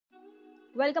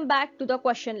Welcome back to the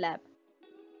Question Lab.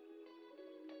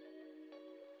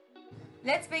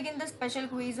 Let's begin the special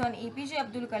quiz on A.P.J.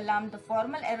 Abdul Kalam, the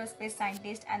former aerospace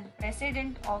scientist and the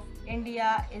President of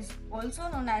India, is also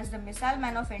known as the Missile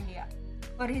Man of India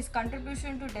for his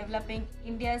contribution to developing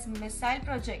India's missile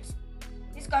projects.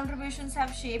 His contributions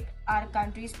have shaped our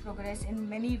country's progress in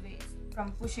many ways,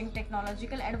 from pushing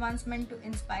technological advancement to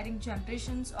inspiring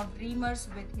generations of dreamers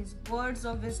with his words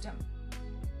of wisdom.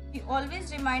 He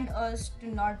always reminds us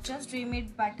to not just dream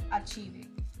it but achieve it.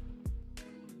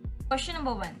 Question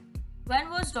number 1. When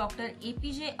was Dr.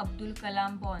 A.P.J. Abdul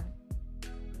Kalam born?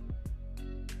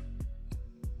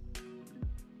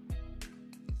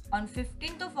 On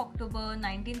 15th of October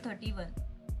 1931.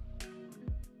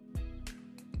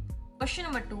 Question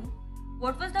number 2.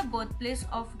 What was the birthplace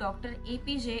of Dr.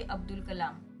 A.P.J. Abdul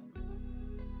Kalam?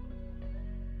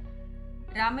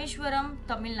 Rameshwaram,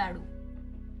 Tamil Nadu.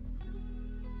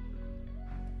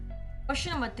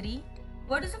 Question number 3.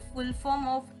 What is the full form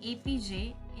of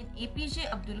A.P.J. in A.P.J.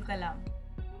 Abdul Kalam?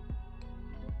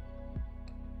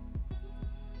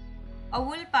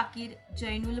 Avul Pakir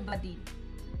Jainul Badin.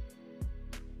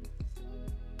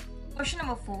 Question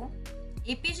number 4.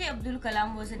 A.P.J. Abdul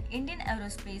Kalam was an Indian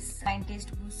aerospace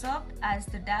scientist who served as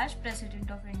the Dash President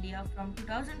of India from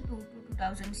 2002 to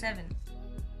 2007.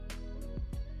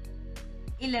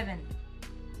 11.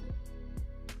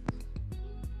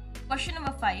 Question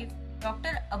number 5.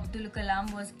 Dr. Abdul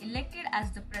Kalam was elected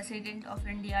as the President of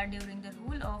India during the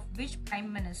rule of which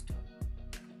Prime Minister?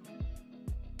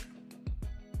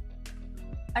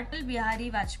 Atal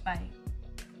Bihari Vajpayee.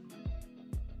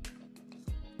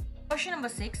 Question number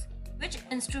 6. Which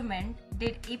instrument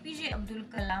did A.P.J. Abdul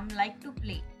Kalam like to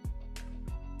play?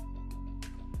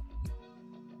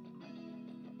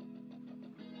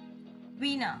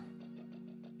 Veena.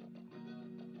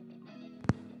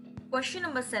 Question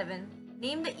number 7.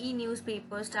 Name the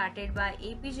e-newspaper started by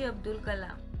A.P.J. Abdul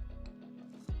Kalam.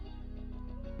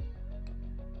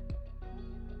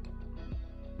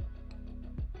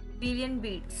 Billion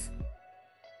Beats.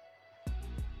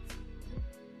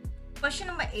 Question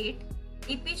number 8.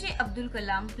 A.P.J. Abdul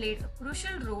Kalam played a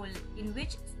crucial role in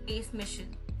which space mission?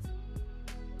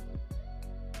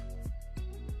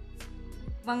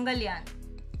 Mangalyaan,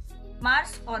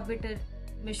 Mars Orbiter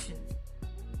mission.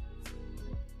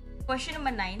 Question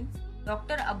number 9.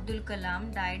 Dr. Abdul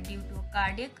Kalam died due to a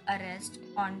cardiac arrest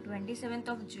on 27th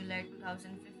of July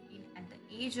 2015 at the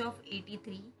age of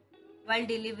 83 while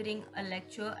delivering a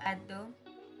lecture at the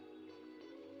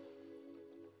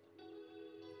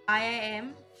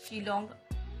IIM Shillong,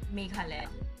 Meghalaya.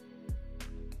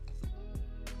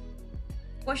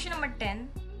 Question number 10.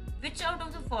 Which out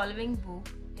of the following book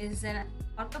is an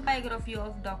autobiography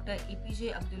of Dr.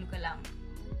 A.P.J. Abdul Kalam?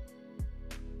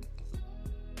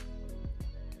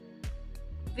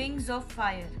 Wings of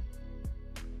Fire.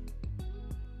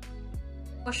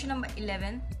 Question number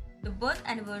 11. The birth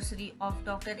anniversary of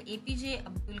Dr. A.P.J.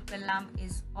 Abdul Kalam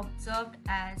is observed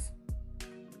as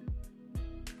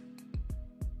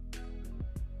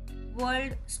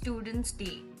World Students'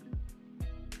 Day.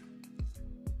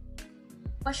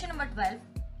 Question number 12.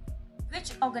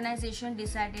 Which organization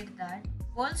decided that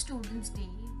World Students' Day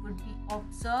would be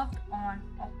observed on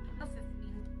October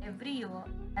 15th every year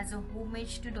as a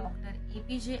homage to Dr.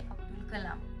 A.P.J. Abdul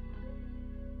Kalam?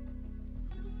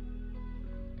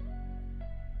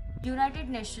 United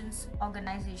Nations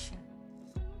Organization.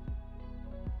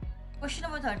 Question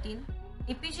number 13.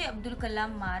 A.P.J. Abdul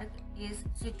Kalam Marg is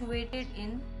situated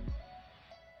in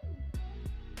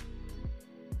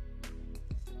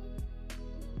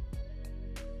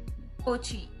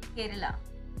Kochi, Kerala.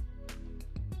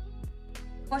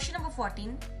 Question number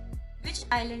 14. Which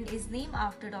island is named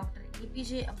after Dr.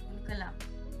 A.P.J. Abdul Kalam?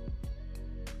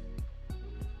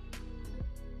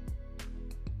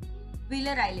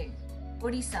 Wheeler Island,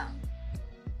 Odisha.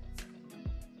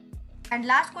 And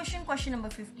last question, question number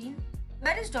 15.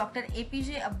 Where is Dr.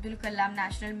 A.P.J. Abdul Kalam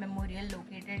National Memorial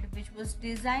located, which was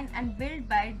designed and built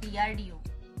by DRDO?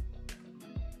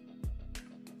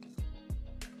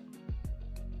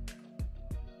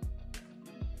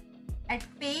 At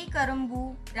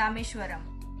Karumbu, Rameshwaram.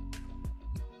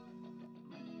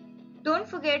 Don't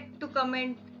forget to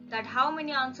comment that how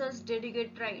many answers did you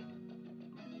get right.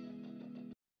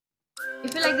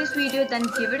 If you like this video, then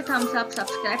give it a thumbs up,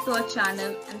 subscribe to our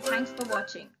channel, and thanks for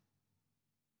watching.